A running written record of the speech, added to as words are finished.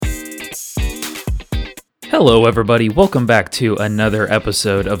Hello, everybody. Welcome back to another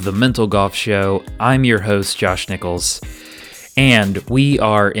episode of the Mental Golf Show. I'm your host, Josh Nichols, and we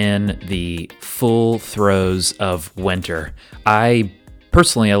are in the full throes of winter. I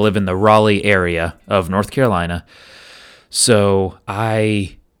live in the Raleigh area of North Carolina, so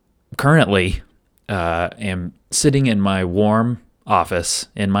I currently am sitting in my warm office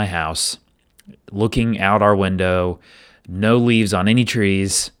in my house, looking out our window, no leaves on any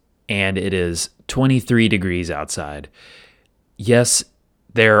trees, and it is 23 degrees outside. Yes,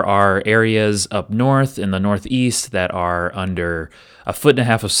 there are areas up north in the northeast that are under 1.5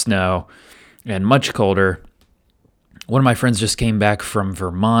 feet of snow and much colder. One of my friends just came back from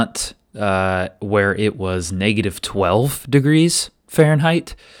Vermont, where it was negative 12 degrees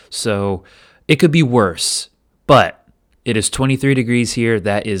Fahrenheit. So it could be worse, but it is 23 degrees here.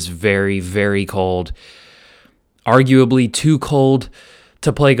 That is very, very cold. Arguably too cold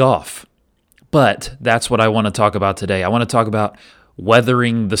to play golf. But that's what I want to talk about today. I want to talk about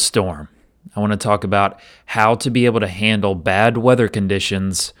weathering the storm. I want to talk about how to be able to handle bad weather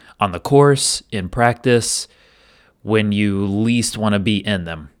conditions on the course, in practice, when you least want to be in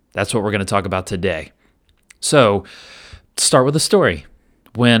them. That's what we're going to talk about today. So, start with a story.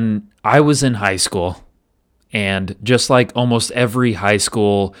 When I was in high school, and just like almost every high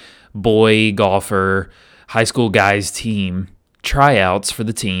school boy golfer, high school guys team, tryouts for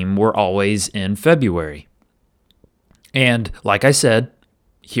the team were always in February. And like I said,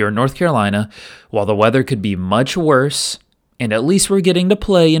 here in North Carolina, while the weather could be much worse, and at least we're getting to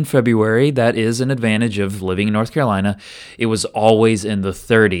play in February, that is an advantage of living in North Carolina, it was always in the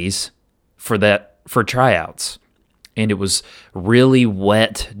 30s for tryouts. And it was really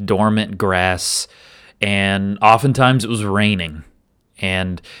wet, dormant grass, and oftentimes it was raining.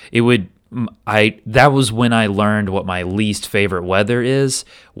 And that was when I learned what my least favorite weather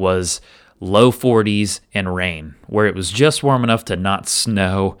was low 40s and rain, where it was just warm enough to not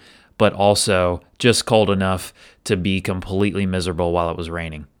snow, but also just cold enough to be completely miserable while it was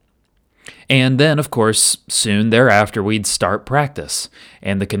raining. And then, of course, soon thereafter, we'd start practice,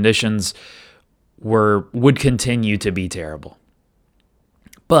 and the conditions would continue to be terrible.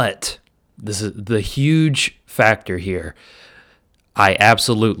 But this is the huge factor here. I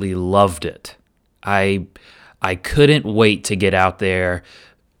absolutely loved it. I couldn't wait to get out there,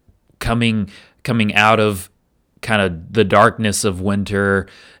 coming out of kind of the darkness of winter,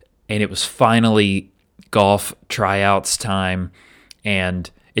 and it was finally golf tryouts time,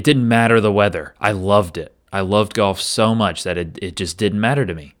 and it didn't matter the weather. I loved it. I loved golf so much that it just didn't matter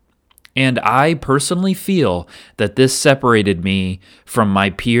to me. And I personally feel that this separated me from my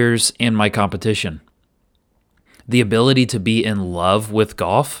peers and my competition. The ability to be in love with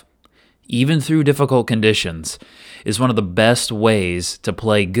golf, even through difficult conditions, is one of the best ways to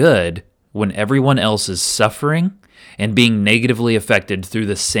play good when everyone else is suffering and being negatively affected through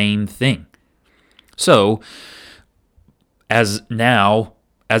the same thing. So, as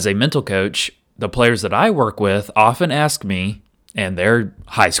a mental coach, the players that I work with often ask me, and they're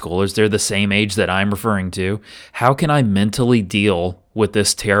high schoolers, they're the same age that I'm referring to, how can I mentally deal with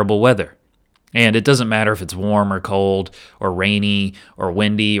this terrible weather? And it doesn't matter if it's warm or cold or rainy or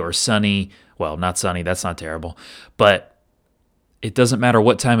windy or sunny. Well, not sunny, that's not terrible. But it doesn't matter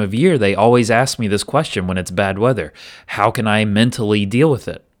what time of year. They always ask me this question when it's bad weather. How can I mentally deal with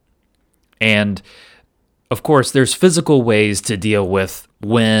it? And of course, there's physical ways to deal with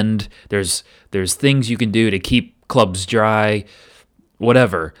wind. There's things you can do to keep clubs dry,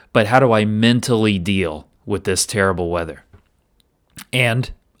 whatever. But how do I mentally deal with this terrible weather?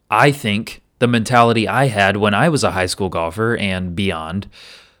 And I think the mentality I had when I was a high school golfer and beyond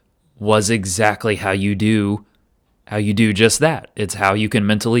was exactly how you do just that. It's how you can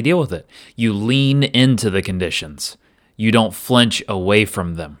mentally deal with it. You lean into the conditions. You don't flinch away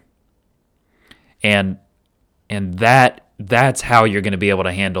from them. And that's how you're going to be able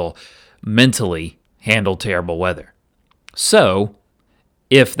to mentally handle terrible weather. So,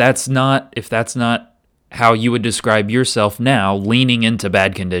 if that's not how you would describe yourself now, leaning into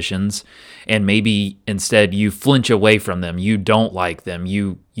bad conditions, and maybe instead you flinch away from them, you don't like them,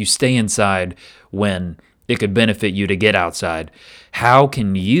 you stay inside when it could benefit you to get outside. How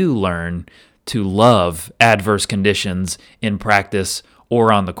can you learn to love adverse conditions in practice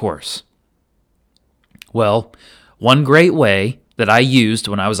or on the course? Well, one great way that I used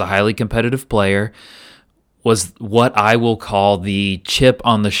when I was a highly competitive player was what I will call the chip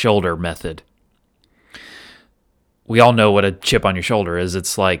on the shoulder method. We all know what a chip on your shoulder is.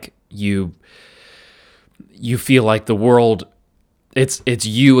 It's like you feel like the world, it's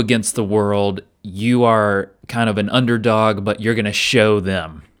you against the world. You are kind of an underdog, but you're going to show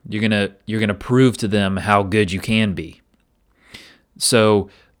them You're gonna prove to them how good you can be. So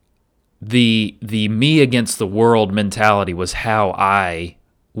the me against the world mentality was how I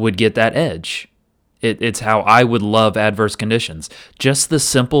would get that edge. It's how I would love adverse conditions. Just the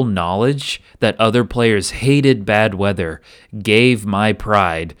simple knowledge that other players hated bad weather gave my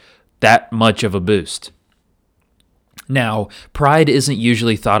pride that much of a boost. Now, pride isn't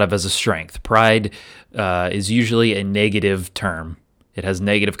usually thought of as a strength. Pride is usually a negative term. It has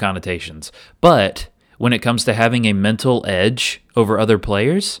negative connotations. But when it comes to having a mental edge over other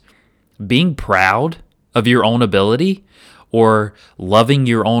players, being proud of your own ability or loving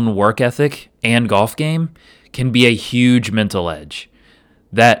your own work ethic and golf game can be a huge mental edge.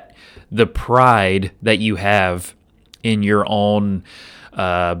 That the pride that you have in your own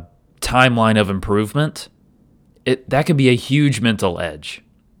timeline of improvement, that could be a huge mental edge.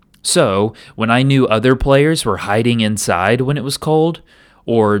 So when I knew other players were hiding inside when it was cold,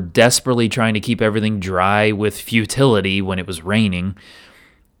 or desperately trying to keep everything dry with futility when it was raining,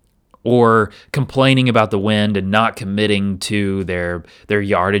 or complaining about the wind and not committing to their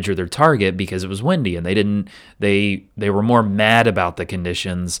yardage or their target because it was windy and they were more mad about the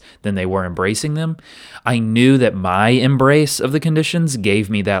conditions than they were embracing them, I knew that my embrace of the conditions gave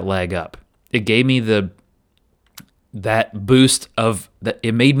me that leg up. It gave me that boost of that.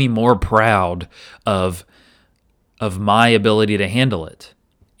 It made me more proud of my ability to handle it,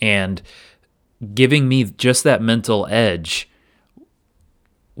 and giving me just that mental edge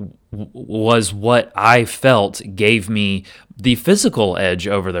was what I felt gave me the physical edge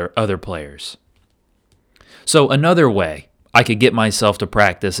over the other players. So another way I could get myself to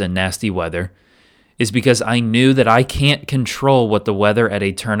practice in nasty weather is because I knew that I can't control what the weather at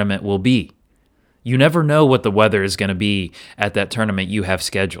a tournament will be. You never know what the weather is going to be at that tournament you have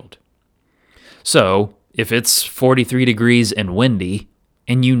scheduled. So if it's 43 degrees and windy,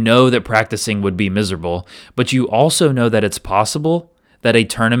 and you know that practicing would be miserable, but you also know that it's possible that a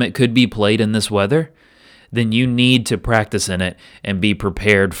tournament could be played in this weather, then you need to practice in it and be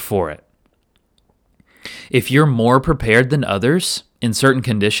prepared for it. If you're more prepared than others in certain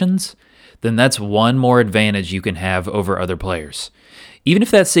conditions, then that's one more advantage you can have over other players, even if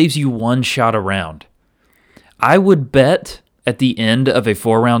that saves you one shot a round. I would bet at the end of a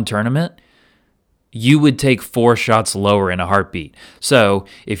 4-round tournament, you would take 4 shots lower in a heartbeat. So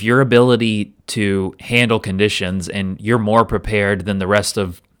if your ability to handle conditions and you're more prepared than the rest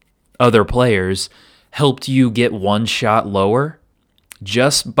of other players helped you get 1 shot lower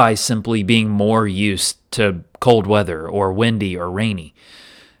just by simply being more used to cold weather or windy or rainy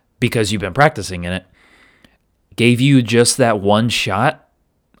because you've been practicing in it, gave you just that 1 shot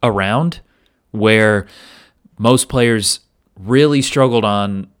around where most players really struggled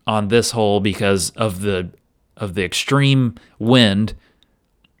on this hole because of the extreme wind,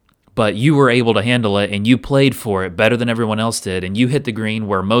 but you were able to handle it and you played for it better than everyone else did, and you hit the green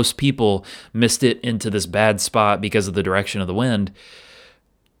where most people missed it into this bad spot because of the direction of the wind,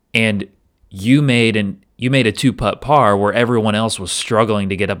 and you made a 2-putt par where everyone else was struggling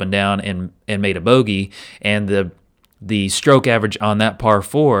to get up and down and made a bogey, and the stroke average on that par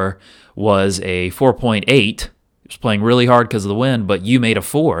 4 was a 4.8. Was playing really hard because of the wind, but you made a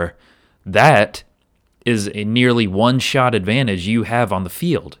 4. That is a nearly 1 shot advantage you have on the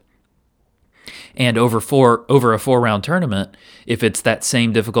field. And over a 4-round tournament, if it's that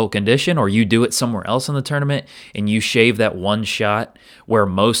same difficult condition or you do it somewhere else in the tournament and you shave that 1 shot where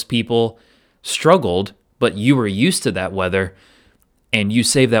most people struggled, but you were used to that weather and you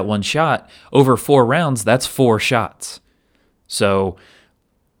save that 1 shot, over 4 rounds, that's 4 shots. So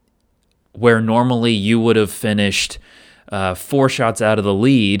where normally you would have finished 4 shots out of the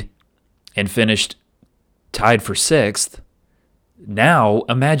lead and finished tied for 6th, now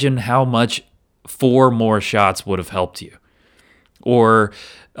imagine how much 4 more shots would have helped you. Or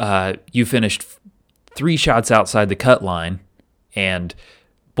you finished 3 shots outside the cut line, and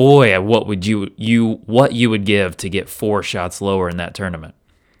boy, what you would give to get 4 shots lower in that tournament.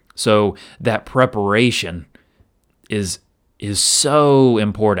 So that preparation is so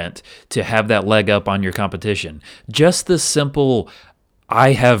important to have that leg up on your competition. Just the simple,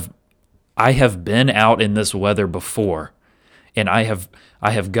 I have been out in this weather before, and I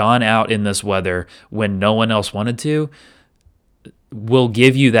have gone out in this weather when no one else wanted to, will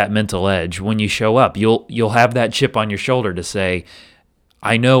give you that mental edge when you show up. You'll have that chip on your shoulder to say,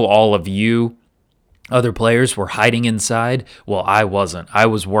 I know all of you other players were hiding inside. Well, I wasn't. I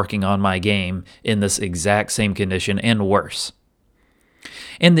was working on my game in this exact same condition and worse.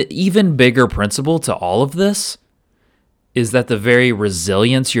 And the even bigger principle to all of this is that the very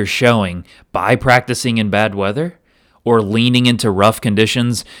resilience you're showing by practicing in bad weather or leaning into rough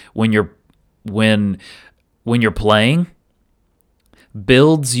conditions when you're playing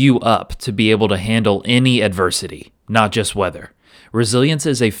builds you up to be able to handle any adversity, not just weather. Resilience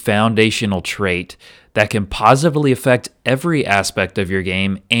is a foundational trait that can positively affect every aspect of your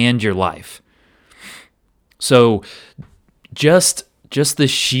game and your life. So just the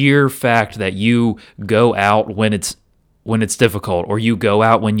sheer fact that you go out when it's difficult, or you go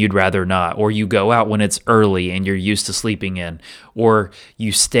out when you'd rather not, or you go out when it's early and you're used to sleeping in, or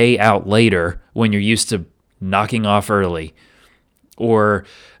you stay out later when you're used to knocking off early, or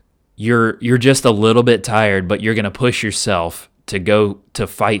you're just a little bit tired, but you're going to push yourself to go to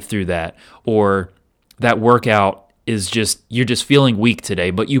fight through that, or that workout is just, you're just feeling weak today,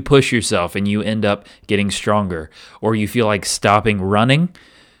 but you push yourself and you end up getting stronger, or you feel like stopping running,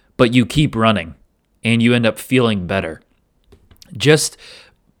 but you keep running and you end up feeling better. Just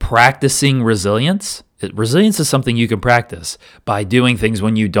practicing resilience. Resilience is something you can practice by doing things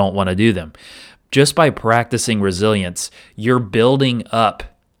when you don't want to do them. Just by practicing resilience, you're building up,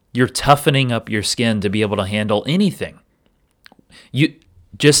 you're toughening up your skin to be able to handle anything. You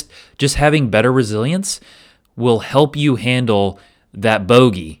just having better resilience will help you handle that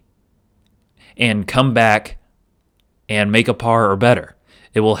bogey and come back and make a par or better.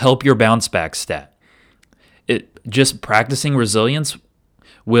 It will help your bounce back stat. Just practicing resilience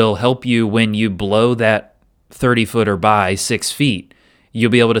will help you when you blow that 30-footer by 6 feet.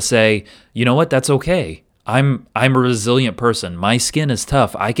 You'll be able to say, you know what, that's okay. I'm a resilient person. My skin is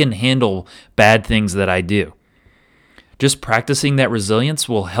tough. I can handle bad things that I do. Just practicing that resilience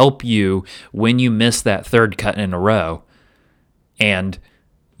will help you when you miss that third cut in a row, and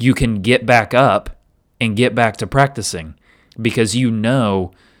you can get back up and get back to practicing because you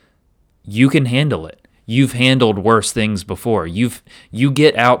know you can handle it. You've handled worse things before. You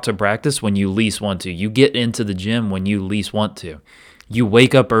get out to practice when you least want to. You get into the gym when you least want to. You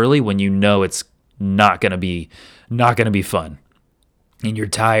wake up early when you know it's not going to be fun, and you're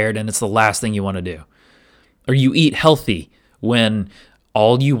tired and it's the last thing you want to do. Or you eat healthy when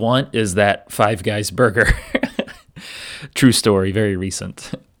all you want is that Five Guys burger. True story, very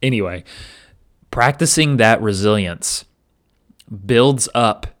recent. Anyway, practicing that resilience toughens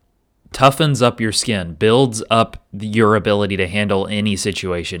up your skin, builds up your ability to handle any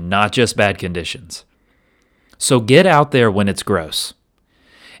situation, not just bad conditions. So get out there when it's gross.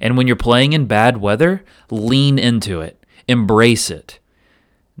 And when you're playing in bad weather, lean into it. Embrace it.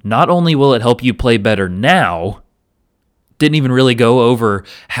 Not only will it help you play better now, didn't even really go over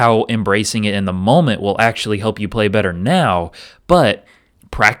how embracing it in the moment will actually help you play better now, but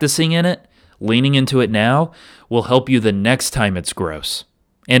practicing in it, leaning into it now, will help you the next time it's gross.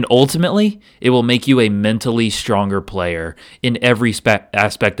 And ultimately, it will make you a mentally stronger player in every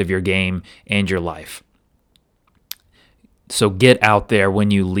aspect of your game and your life. So get out there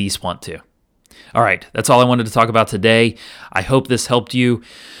when you least want to. All right, that's all I wanted to talk about today. I hope this helped you.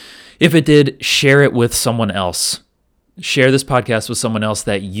 If it did, share it with someone else. Share this podcast with someone else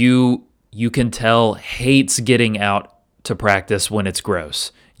that you can tell hates getting out to practice when it's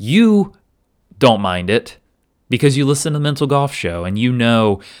gross. You don't mind it because you listen to the Mental Golf Show and you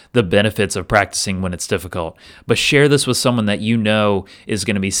know the benefits of practicing when it's difficult. But share this with someone that you know is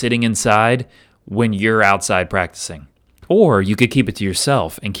going to be sitting inside when you're outside practicing. Or you could keep it to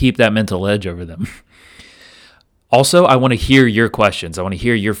yourself and keep that mental edge over them. Also, I want to hear your questions. I want to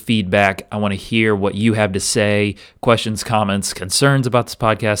hear your feedback. I want to hear what you have to say, questions, comments, concerns about this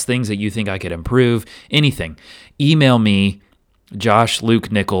podcast, things that you think I could improve, anything. Email me,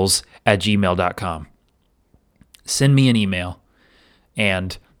 joshlukenichols@gmail.com. Send me an email,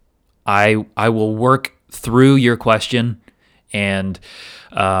 and I will work through your question and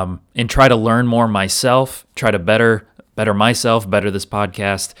try to learn more myself, try to better myself, better this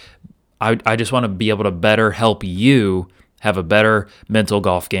podcast. I just want to be able to better help you have a better mental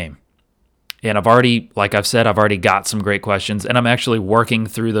golf game. And like I've said, I've already got some great questions, and I'm actually working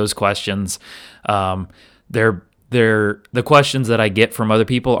through those questions. The questions that I get from other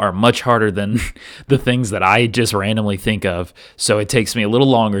people are much harder than the things that I just randomly think of. So it takes me a little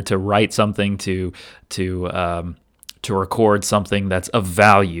longer to write something, to record something that's of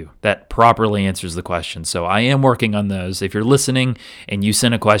value, that properly answers the question. So I am working on those. If you're listening and you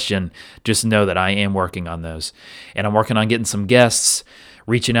send a question, just know that I am working on those. And I'm working on getting some guests,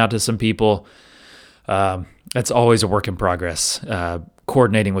 reaching out to some people. That's always a work in progress,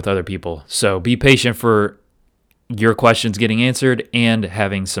 coordinating with other people. So be patient for your questions getting answered and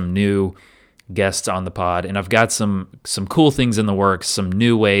having some new guests on the pod. And I've got some cool things in the works, some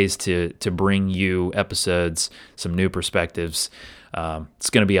new ways to bring you episodes, some new perspectives. It's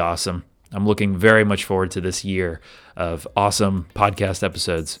going to be awesome. I'm looking very much forward to this year of awesome podcast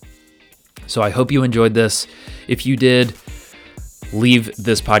episodes. So I hope you enjoyed this. If you did, leave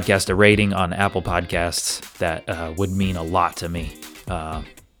this podcast a rating on Apple Podcasts. That would mean a lot to me.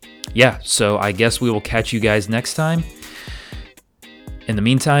 So I guess we will catch you guys next time. In the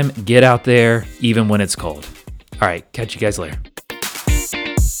meantime, get out there even when it's cold. All right, catch you guys later.